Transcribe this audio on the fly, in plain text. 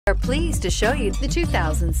We're pleased to show you the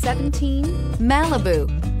 2017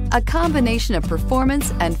 Malibu. A combination of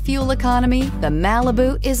performance and fuel economy, the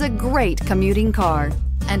Malibu is a great commuting car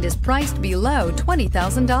and is priced below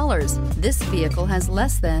 $20,000. This vehicle has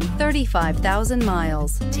less than 35,000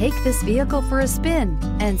 miles. Take this vehicle for a spin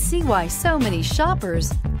and see why so many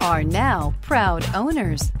shoppers are now proud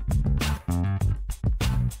owners.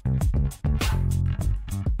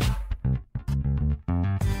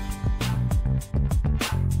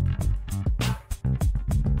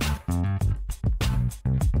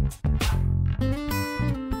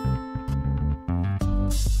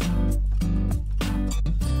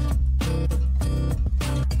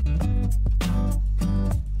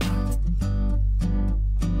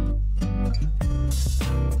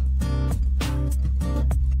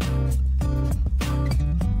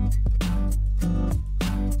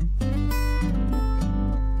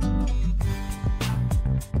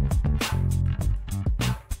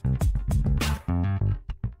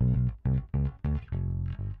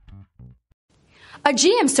 A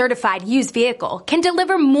GM-certified used vehicle can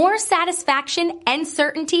deliver more satisfaction and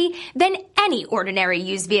certainty than any ordinary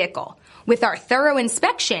used vehicle. With our thorough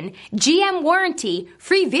inspection, GM warranty,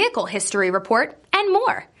 free vehicle history report, and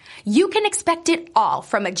more. You can expect it all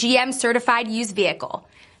from a GM-certified used vehicle.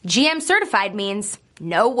 GM-certified means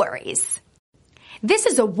no worries. This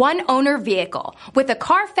is a one-owner vehicle with a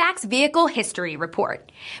Carfax Vehicle History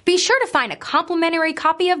Report. Be sure to find a complimentary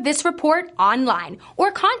copy of this report online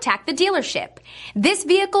or contact the dealership. This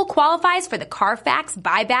vehicle qualifies for the Carfax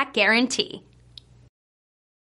Buyback Guarantee.